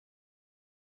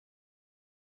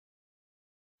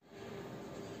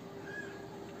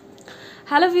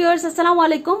Hello viewers, আসসালামু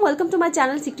আলাইকুম। Welcome to my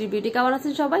channel secret beauty. কেমন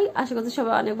আছেন সবাই? আশা করছি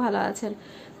সবাই অনেক ভালো আছেন।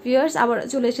 ভিউয়ার্স, আবার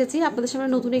চলে এসেছি আপনাদের সামনে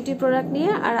নতুন একটি প্রোডাক্ট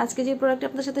নিয়ে। আর আজকে যে প্রোডাক্টটি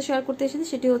আপনাদের সাথে শেয়ার করতে এসেছি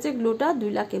সেটি হচ্ছে গ্লুটা 2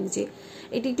 লাখ এমজি।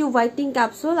 এটি একটি হোয়াইটনিং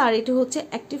ক্যাপসুল আর এটি হচ্ছে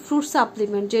একটি ফ্রুট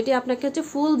সাপ্লিমেন্ট, যেটি আপনাকে হচ্ছে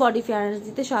ফুল বডি ফেয়ারনেস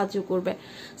দিতে সাহায্য করবে।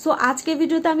 সো আজকের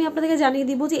ভিডিওতে আমি আপনাদেরকে জানিয়ে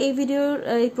দিব যে এই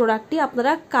এই প্রোডাক্টটি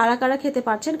আপনারা কারা কারা খেতে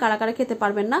পারছেন, কারা কারা খেতে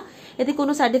পারবেন না, এতে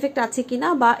কোনো সাইড এফেক্ট আছে কিনা,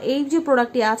 বা এই যে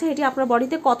প্রোডাক্টটি আছে এটি আপনার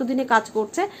বডিতে কতদিনে কাজ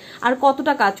করছে আর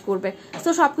কতটা কাজ করবে। সো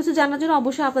সবকিছু জানার জন্য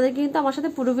অবশ্যই আপনাদের কিন্তু আমার সাথে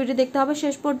পুরো ভিডিও দেখতে হবে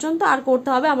শেষ পর্যন্ত, আর করতে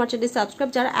হবে আমার চ্যানেলটি সাবস্ক্রাইব,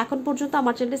 যারা এখন পর্যন্ত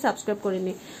আমার চ্যানেলটি সাবস্ক্রাইব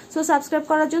করেনি। সো সাবস্ক্রাইব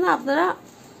করার জন্য আপনারা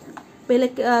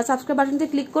সাবস্ক্রাইব বাটনটিতে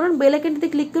ক্লিক করুন, বেল আইকনটিতে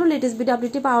ক্লিক করুন লেটেস্ট ভিডিও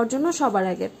আপডেটটি পাওয়ার জন্য সবার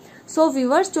আগে। সো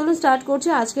ভিউয়ার্স, চলুন স্টার্ট করছি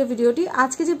আজকের ভিডিওটি।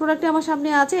 আজকে যে প্রোডাক্টটি আমার সামনে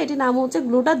আছে এটির নাম হচ্ছে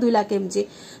গ্লুটা 2 লাখ এমজি।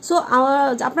 সো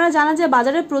আপনারা জানেন যে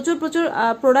বাজারে প্রচুর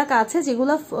প্রোডাক্ট আছে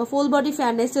যেগুলো ফুল বডি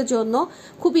ফেয়ারনেসের জন্য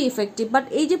খুবই ইফেক্টিভ, বাট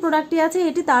এই যে প্রোডাক্টটি আছে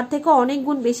এটি তার থেকে অনেক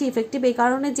গুণ বেশি ইফেক্টিভ, এই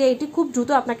কারণে যে এটি খুব দ্রুত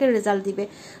আপনাকে রেজাল্ট দিবে।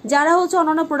 যারা হচ্ছে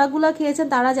অন্যান্য প্রোডাক্টগুলো খেয়েছেন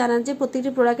তারা জানেন যে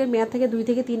প্রত্যেকটি প্রোডাক্টের মেয়াদ থেকে 2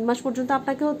 থেকে 3 মাস পর্যন্ত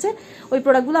আপনাকে হচ্ছে ওই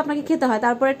প্রোডাক্টগুলো আপনাকে খেতে হয়,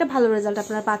 তারপর একটা ভালো রেজাল্ট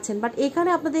আপনারা পাচ্ছেন। বাট এখানে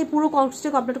আপনাদের এই পুরো কোর্সটি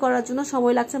কমপ্লিট করার জন্য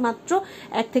সময় লাগছে মাত্র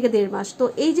 1 থেকে 1.5 মাস। তো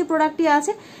এই যে প্রোডাক্টটি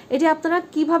আছে এটি আপনারা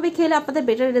কিভাবে খেলে আপনাদের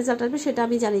বেটার রেজাল্ট আসবে সেটা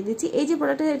আমি জানিয়ে দিচ্ছি। এই যে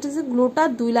প্রোডাক্টটি এটা হচ্ছে গ্লুটা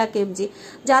 2 লাখ এমজি।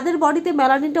 যাদের বডিতে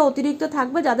মেলানিনটা অতিরিক্ত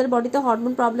থাকবে, যাদের বডিতে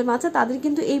হরমোন প্রবলেম আছে, তাদের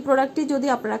কিন্তু এই প্রোডাক্টটি যদি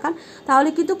আপনারা খান তাহলে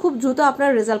কিন্তু খুব দ্রুত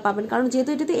আপনারা রেজাল্ট পাবেন, কারণ যেহেতু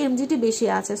এটিতে এমজিটি বেশি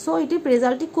আছে। সো এটির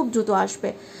রেজাল্টটি খুব দ্রুত আসবে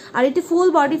আর এটি ফুল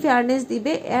বডি ফেয়ারনেস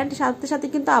দিবে, অ্যান্ড সাথে সাথে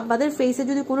কিন্তু আপনাদের ফেসে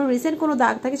যদি কোনো রিসেন্ট কোনো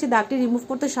দাগ থাকে সেই দাগটি রিমুভ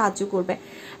করতে সাহায্য করবে,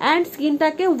 অ্যান্ড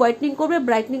স্কিনটাকে হোয়াইটনিং করবে,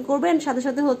 ব্রাইটনিং করবে, অ্যান্ড সাথে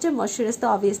সাথে হচ্ছে ময়শ্চারাইজ তো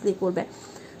অবভিয়াসলি করবে।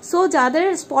 সো যাদের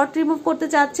স্পট রিমুভ করতে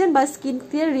চাচ্ছেন বা স্কিন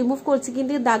থেকে রিমুভ করছে, স্কিন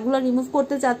থেকে দাগগুলো রিমুভ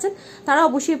করতে চাচ্ছেন, তারা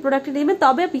অবশ্যই এই প্রোডাক্টটি নেবেন।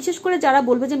 তবে বিশেষ করে যারা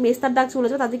বলবে যে মেস্তার দাগ চলে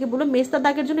যাবে তাদেরকে বলবো মেস্তার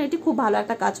দাগের জন্য এটি খুব ভালো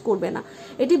একটা কাজ করবে না।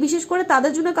 এটি বিশেষ করে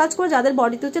তাদের জন্য কাজ করে যাদের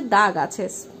বডিতে হচ্ছে দাগ আছে,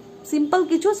 সিম্পল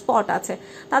কিছু স্পট আছে,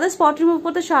 তাদের স্পট রিমুভ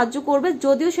করতে সাহায্য করবে।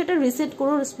 যদিও সেটা রিসেন্ট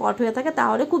কোনো স্পট হয়ে থাকে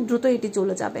তাহলে খুব দ্রুত এটি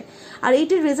চলে যাবে, আর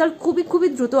এইটির রেজাল্ট খুবই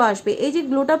দ্রুত আসবে। এই যে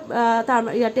গ্লুটা তার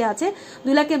ইয়াতে আছে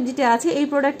 2 লাখ এমজিতে আছে, এই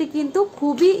প্রোডাক্টটি কিন্তু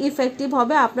খুবই ইফেক্টিভ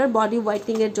হবে আপনার বডি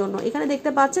হোয়াইটনিং এর জন্য। এখানে দেখতে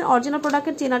পাচ্ছেন অরিজিনাল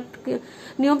প্রোডাক্টের চেনার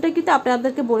নিয়মটা কিন্তু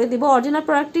আপনাদেরকে বলে দিব। অরিজিনাল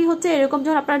প্রোডাক্টটি হচ্ছে এরকম,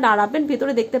 যখন আপনারা নাড়াবেন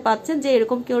ভিতরে দেখতে পাচ্ছেন যে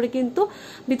এরকম করে কিন্তু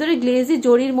ভিতরে গ্লেজি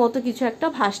জরির মতো কিছু একটা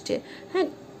ভাসছে, হ্যাঁ,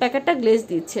 প্যাকেটটা গ্লেজ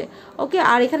দিচ্ছে। ওকে,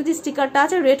 আর এখানে যে স্টিকারটা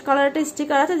আছে রেড কালার একটা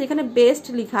স্টিকার আছে যেখানে বেস্ট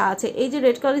লেখা আছে। এই যে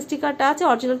রেড কালার স্টিকারটা আছে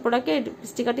অরিজিনাল প্রোডাক্টে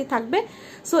স্টিকারটি থাকবে।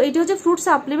 সো এটি হচ্ছে ফ্রুট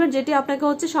সাপ্লিমেন্ট, যেটি আপনাকে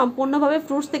হচ্ছে সম্পূর্ণভাবে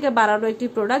ফ্রুটস থেকে বানানো একটি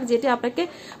প্রোডাক্ট, যেটি আপনাকে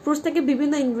ফ্রুটস থেকে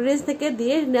বিভিন্ন ইনগ্রিডিয়েন্টস থেকে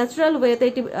দিয়ে ন্যাচারাল ওয়েতে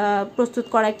এটি প্রস্তুত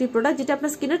করা একটি প্রোডাক্ট, যেটা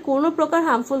আপনার স্কিনের কোনো প্রকার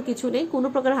হার্মফুল কিছু নেই, কোনো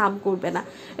প্রকার হার্ম করবে না।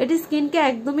 এটি স্কিনকে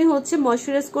একদমই হচ্ছে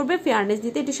ময়শ্চারাইজ করবে, ফেয়ারনেস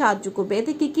দিতে এটি সাহায্য করবে।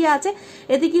 এতে কি কি আছে?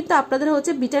 এতে কিন্তু আপনাদের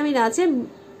হচ্ছে ভিটামিন আছে,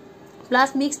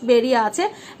 প্লাস মিক্সড বেরি আছে,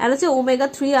 আর হচ্ছে ওমেগা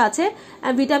 3 আছে,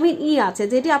 আর ভিটামিন ই আছে,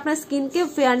 যেটি আপনার স্কিনকে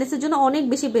ফেয়ারনেসের জন্য অনেক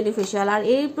বেশি বেনিফিশিয়াল। আর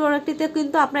এই প্রোডাক্টটিতে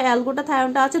কিন্তু আপনার অ্যালগোটা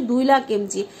থায়োনটা আছে 2 lakh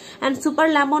MG, and super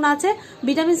lemon আছে,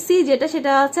 ভিটামিন সি যেটা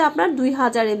সেটা আছে আপনার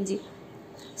 2000 এমজি,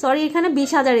 সরি এখানে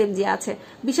 20,000 এমজি আছে।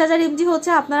 20,000 এমজি হচ্ছে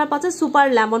আপনারা পাচ্ছেন সুপার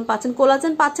লেমন, পাচ্ছেন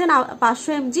কোলাজেন, পাচ্ছেন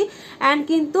 500 এমজি, অ্যান্ড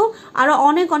কিন্তু আরো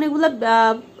অনেকগুলো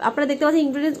আপনারা দেখতে পাচ্ছেন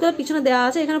ইনগ্রেডিয়েন্টসগুলো পিছনে দেওয়া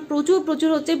আছে। এখানে প্রচুর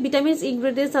হচ্ছে ভিটামিনস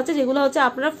ইনগ্রেডিয়েন্টস আছে, যেগুলো হচ্ছে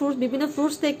আপনারা বিভিন্ন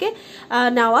ফ্রুটস থেকে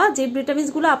নেওয়া, যে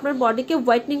ভিটামিনসগুলো আপনার বডিকে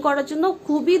হোয়াইটনিং করার জন্য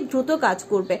খুবই দ্রুত কাজ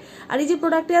করবে। আর এই যে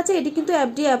প্রোডাক্টটি আছে এটি কিন্তু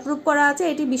এফডিএ অ্যাপ্রুভ করা আছে,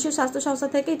 এটি বিশ্ব স্বাস্থ্য সংস্থা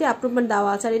থেকে এটি অ্যাপ্রুভমেন্ট দেওয়া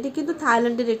আছে, আর এটি কিন্তু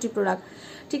থাইল্যান্ডের একটি প্রোডাক্ট,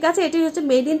 ঠিক আছে। এটি হচ্ছে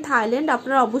মেড ইন থাইল্যান্ড,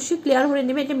 আপনারা অবশ্যই ক্লিয়ার করে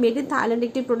নেবেন এটা মেড ইন থাইল্যান্ড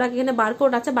একটি প্রোডাক্ট। এখানে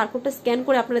বারকোড আছে, বারকোডটা স্ক্যান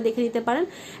করে আপনারা দেখে নিতে পারেন,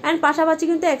 অ্যান্ড পাশাপাশি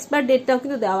কিন্তু এক্সপায়ার ডেটটাও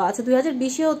কিন্তু দেওয়া আছে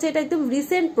 2020 হচ্ছে। এটা একদম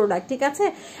রিসেন্ট প্রোডাক্ট, ঠিক আছে,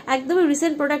 একদমই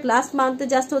রিসেন্ট প্রোডাক্ট, লাস্ট মান্থে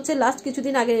জাস্ট হচ্ছে লাস্ট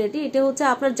কিছুদিন আগে এটা হচ্ছে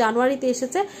আপনার জানুয়ারিতে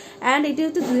এসেছে, অ্যান্ড এটি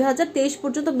হচ্ছে 2023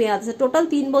 পর্যন্ত মেয়াদ আছে, টোটাল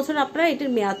 3 বছর আপনারা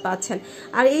এটির মেয়াদ পাচ্ছেন।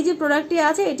 আর এই যে প্রোডাক্টটি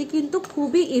আছে এটি কিন্তু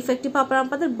খুবই ইফেক্টিভ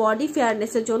আপনাদের বডি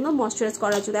ফেয়ারনেসের জন্য, ময়শ্চারাইজ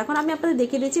করার জন্য। এখন আমি আপনাদের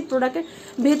দেখিয়ে দিচ্ছি প্রোডাক্টের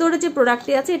ভেতরে যে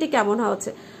প্রোডাক্টটি আছে এটি কেমন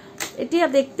হচ্ছে, এটি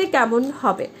দেখতে কেমন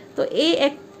হবে। তো এই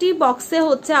একটি বক্সে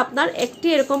হচ্ছে আপনার একটি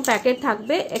এরকম প্যাকেট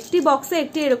থাকবে, একটি বক্সে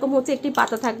একটি এরকম হচ্ছে একটি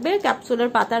পাতা থাকবে ক্যাপসুলের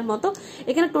পাতার মতো।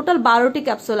 এখানে টোটাল 12টি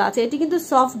ক্যাপসুল আছে। এটি কিন্তু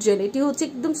সফট জেল, এটি হচ্ছে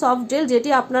একদম সফট জেল, যেটি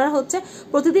আপনারা হচ্ছে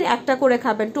প্রতিদিন একটা করে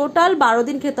খাবেন, টোটাল 12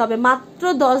 দিন খেতে হবে, মাত্র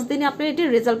 10 দিনে আপনি এটির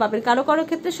রেজাল্ট পাবেন। কারো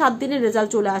ক্ষেত্রে 7 দিনের রেজাল্ট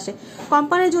চলে আসে,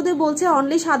 কোম্পানি যদি বলছে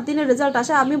অনলি 7 দিনের রেজাল্ট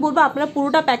আসে, আমি বলবো আপনারা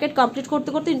পুরোটা প্যাকেট কমপ্লিট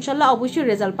করতে ইনশাল্লাহ অবশ্যই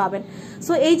রেজাল্ট পাবেন।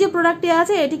 সো এই যে প্রোডাক্টটি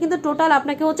আছে এটি কিন্তু টোটাল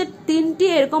আপনাকে হচ্ছে 3টি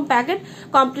এরকম প্যাকেট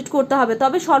কমপ্লিট করতে হবে,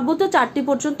 তবে সর্বোচ্চ 4টি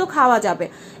পর্যন্ত খাওয়া যাবে।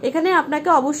 এখানে আপনাকে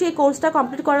অবশ্যই এই কোর্সটা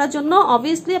কমপ্লিট করার জন্য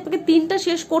অবভিয়াসলি আপনাকে 3টা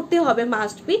শেষ করতে হবে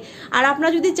মাস্ট বি। আর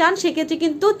আপনারা যদি চান সেক্ষেত্রে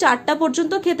কিন্তু 4টা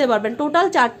পর্যন্ত খেতে পারবেন, টোটাল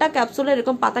 4টা ক্যাপসুল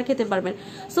এরকম পাতা খেতে পারবেন।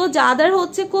 সো যাদের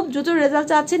হচ্ছে খুব দ্রুত রেজাল্ট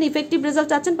চাচ্ছেন, ইফেক্টিভ রেজাল্ট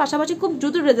চাচ্ছেন, পাশাপাশি খুব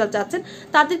দ্রুত রেজাল্ট চাচ্ছেন,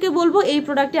 তাদেরকে বলবো এই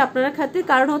প্রোডাক্টটি আপনারা খেতে।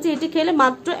 কারণ হচ্ছে এটি খেলে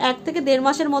মাত্র 1 থেকে 1.5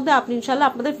 মাসের মধ্যে আপনি ইনশাল্লাহ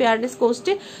আপনাদের ফেয়ারনেস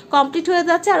কোর্সটি কমপ্লিট হয়ে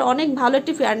যাচ্ছে আর অনেক ভালো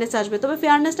একটি ফেয়ারনেস আসবে। তবে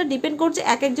ফেয়ারনেসটা ডিপেন্ড করছে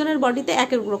এক একজনের বডিতে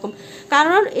এক এক রকম।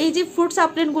 কারণ এই যে ফ্রুট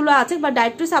সাপ্লিমেন্টগুলো আছে বা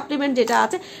ডায়েটরি সাপ্লিমেন্ট যেটা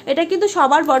আছে, এটা কিন্তু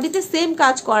সবার বডিতে সেম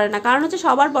কাজ করে না। কারণ হচ্ছে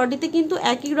সবার বডিতে কিন্তু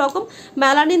একই রকম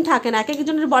মেলানিন থাকে না, এক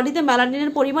একজনের বডিতে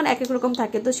মেলানিনের পরিমাণ এক এক রকম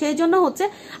থাকে। তো সেই জন্য হচ্ছে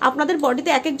আপনাদের বডিতে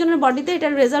এক একজনের বডিতে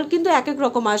এটার রেজাল্ট কিন্তু এক এক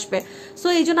রকম আসবে। সো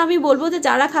এই জন্য আমি বলবো যে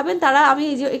যারা খাবেন তারা, আমি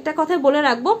এই যে একটা কথাই বলে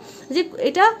রাখবো যে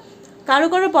এটা কারো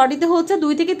কারো বডিতে হচ্ছে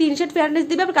 2 থেকে 3 সেট ফেয়ারনেস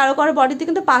দিবে, আর কারো কারো বডিতে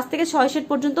কিন্তু 5 থেকে 6 সেট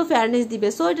পর্যন্ত ফেয়ারনেস দিবে।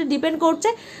 সো এটা ডিপেন্ড করছে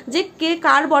যে কে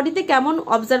কার বডিতে কেমন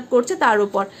অবজার্ভ করছে তার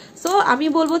উপর। সো আমি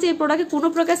বলবো যে এই প্রোডাক্টে কোনো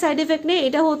প্রকার সাইড এফেক্ট নেই।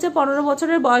 এটা হচ্ছে 15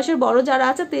 বছরের বয়সের বড় যারা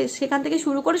আছে সেখান থেকে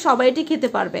শুরু করে সবাই এটি খেতে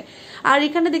পারবে। আর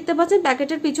এখানে দেখতে পাচ্ছেন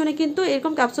প্যাকেটের পিছনে কিন্তু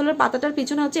এরকম ক্যাপসুলের পাতাটার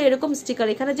পিছনে হচ্ছে এরকম স্টিকার।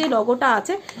 এখানে যে লোগোটা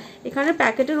আছে, এখানে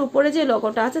প্যাকেটের উপরে যে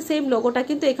লোগোটা আছে সেম লোগোটা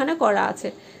কিন্তু এখানে করা আছে,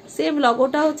 সেম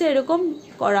লোগোটা হচ্ছে এরকম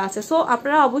করা আছে। সো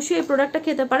আপনারা অবশ্যই এই প্রোডাক্টটা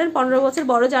খেতে পারেন, 15 বছর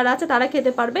বড় যারা আছে তারা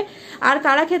খেতে পারবে। আর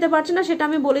কারা খেতে পারছে না সেটা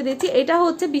আমি বলে দিচ্ছি। এটা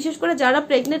হচ্ছে বিশেষ করে যারা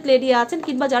প্রেগনেন্ট লেডি আছেন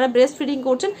কিংবা যারা ব্রেস্ট ফিডিং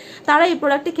করছেন তারা এই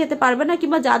প্রোডাক্টটি খেতে পারবে না,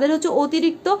 কিংবা যাদের হচ্ছে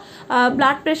অতিরিক্ত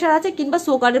ব্লাড প্রেশার আছে কিংবা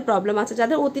সুগারের প্রবলেম আছে,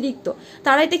 যাদের অতিরিক্ত,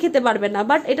 তারা এটা খেতে পারবে না।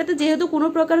 বাট এটাতে যেহেতু কোনো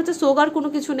প্রকার হচ্ছে সুগার কোনো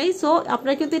কিছু নেই, সো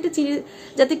আপনারা কিন্তু এটা চিনি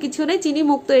যাতে কিছু নেই, চিনি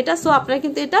মুক্ত এটা। সো আপনারা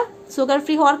কিন্তু এটা সুগার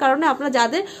ফ্রি হওয়ার কারণে আপনারা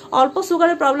যাদের অল্প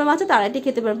সুগারের প্রবলেম আছে তারা এটি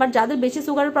খেতে পারেন। বাট যাদের বেশি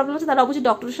সুগারের প্রবলেম আছে তারা অবশ্যই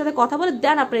ডক্টরের সাথে কথা বলে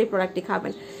দেন আপনারা এই প্রোডাক্টটি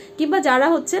খাবেন। কিংবা যারা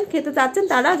হচ্ছেন খেতে চাচ্ছেন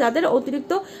তারা, যাদের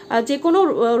অতিরিক্ত যে কোনো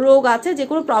রোগ আছে, যে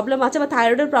কোনো প্রবলেম আছে বা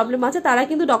থাইরয়েডের প্রবলেম আছে, তারা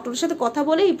কিন্তু ডক্টরের সাথে কথা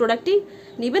বলে এই প্রোডাক্টটি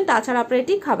নেবেন, তাছাড়া আপনারা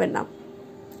এটি খাবেন না।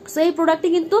 সো এই প্রোডাক্টটি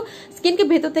কিন্তু স্কিনকে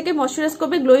ভেতর থেকে ময়শ্চারাইজ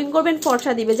করবে, গ্লোয়িং করবে,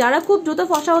 ফর্সা দিবে। যারা খুব দ্রুত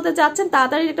ফর্সা হতে চাচ্ছেন,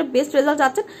 তাড়াতাড়ি একটা বেস্ট রেজাল্ট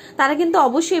চাচ্ছেন, তারা কিন্তু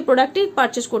অবশ্যই এই প্রোডাক্টটি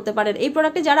পারচেস করতে পারেন। এই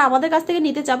প্রোডাক্টটি যারা আমাদের কাছ থেকে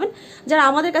নিতে চাবেন, যারা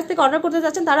আমাদের কাছ থেকে অর্ডার করতে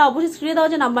চাচ্ছেন, তারা অবশ্যই স্ক্রিনে দেওয়া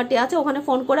যে নাম্বারটি আছে ওখানে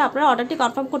ফোন করে আপনারা অর্ডারটি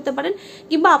কনফার্ম করতে পারেন।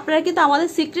 কিংবা আপনারা কিন্তু আমাদের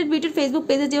সিক্রেট বিউটির ফেসবুক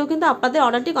পেজে যেও কিন্তু আপনাদের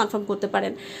অর্ডারটি কনফার্ম করতে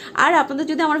পারেন। আর আপনাদের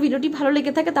যদি আমার ভিডিওটি ভালো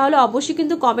লেগে থাকে তাহলে অবশ্যই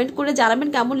কিন্তু কমেন্ট করে জানাবেন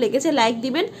কেমন লেগেছে, লাইক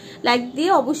দিবেন, লাইক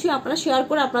দিয়ে অবশ্যই আপনারা শেয়ার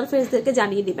করে আপনার ফ্রেন্ডসদেরকে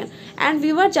জানিয়ে দিবেন। অ্যান্ড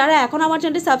ভিউয়ার যারা এখন আমার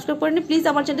চ্যানেলটি সাবস্ক্রাইব করেন, প্লিজ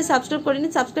আমার চ্যানেলটি সাবস্ক্রাইব করে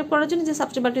নিন। সাবস্ক্রাইব করার জন্য যে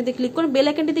সাবস্ক্রাইব বাটনটিতে ক্লিক করুন, বেল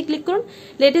আইকনটিতে ক্লিক করুন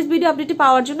লেটেস্ট ভিডিও আপডেটটি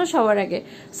পাওয়ার জন্য সবার আগে।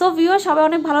 সো ভিউয়ার সবাই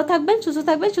অনেক ভালো থাকবেন, সুস্থ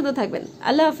থাকবেন, সুন্দর থাকবেন।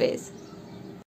 আল্লাহ হাফেজ।